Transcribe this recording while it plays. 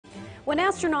When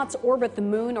astronauts orbit the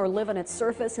moon or live on its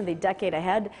surface in the decade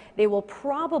ahead, they will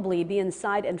probably be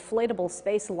inside inflatable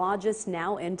space lodges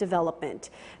now in development.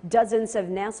 Dozens of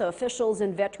NASA officials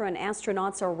and veteran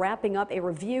astronauts are wrapping up a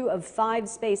review of 5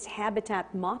 space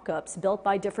habitat mock-ups built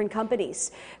by different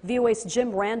companies. VOA's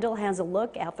Jim Randall has a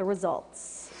look at the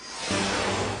results.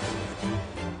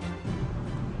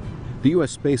 The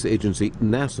U.S. Space Agency,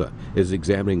 NASA, is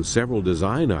examining several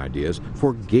design ideas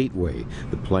for Gateway,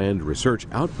 the planned research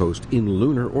outpost in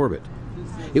lunar orbit.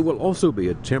 It will also be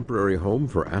a temporary home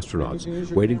for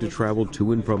astronauts waiting to travel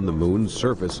to and from the moon's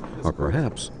surface or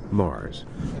perhaps Mars.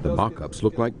 The mock-ups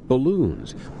look like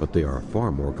balloons, but they are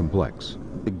far more complex.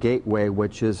 The Gateway,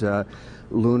 which is a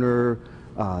lunar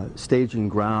staging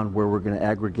ground where we're going to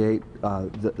aggregate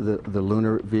the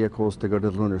lunar vehicles to go to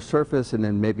the lunar surface, and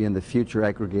then maybe in the future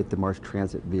aggregate the Mars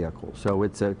transit vehicle. So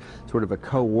it's a sort of a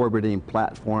co-orbiting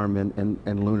platform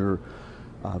in lunar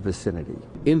vicinity.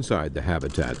 Inside the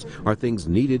habitats are things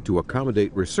needed to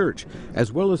accommodate research,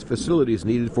 as well as facilities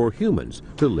needed for humans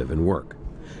to live and work.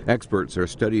 Experts are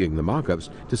studying the mock-ups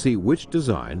to see which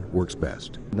design works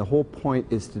best. The whole point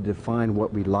is to define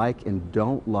what we like and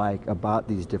don't like about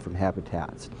these different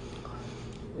habitats.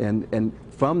 And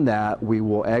from that, we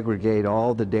will aggregate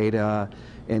all the data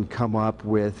and come up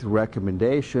with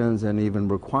recommendations and even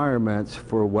requirements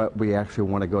for what we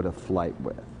actually want to go to flight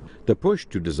with. The push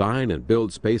to design and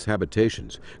build space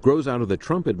habitations grows out of the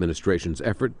Trump administration's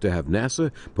effort to have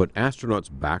NASA put astronauts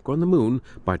back on the moon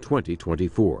by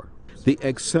 2024. The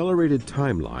accelerated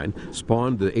timeline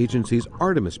spawned the agency's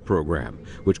Artemis program,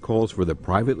 which calls for the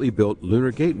privately built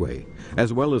Lunar Gateway,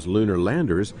 as well as lunar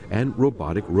landers and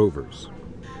robotic rovers.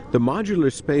 The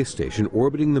modular space station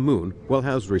orbiting the moon will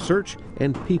house research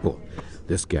and people.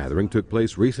 This gathering took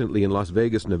place recently in Las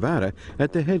Vegas, Nevada,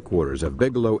 at the headquarters of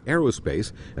Bigelow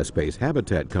Aerospace, a space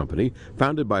habitat company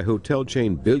founded by hotel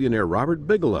chain billionaire Robert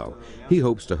Bigelow. He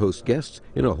hopes to host guests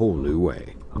in a whole new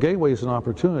way. Gateway is an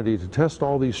opportunity to test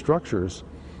all these structures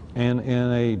and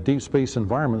in a deep space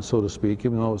environment, so to speak,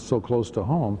 even though it's so close to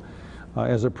home,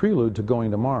 as a prelude to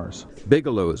going to Mars.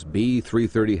 Bigelow's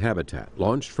B-330 habitat,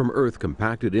 launched from Earth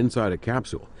compacted inside a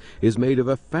capsule, is made of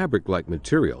a fabric-like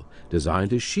material designed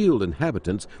to shield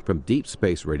inhabitants from deep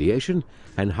space radiation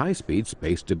and high-speed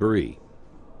space debris.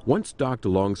 Once docked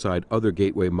alongside other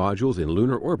Gateway modules in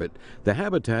lunar orbit, the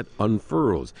habitat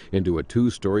unfurls into a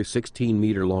 2-story,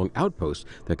 16-meter-long outpost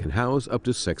that can house up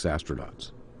to 6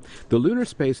 astronauts. The Lunar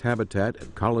Space Habitat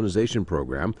and Colonization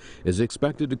Program is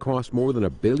expected to cost more than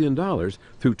 $1 billion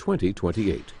through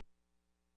 2028.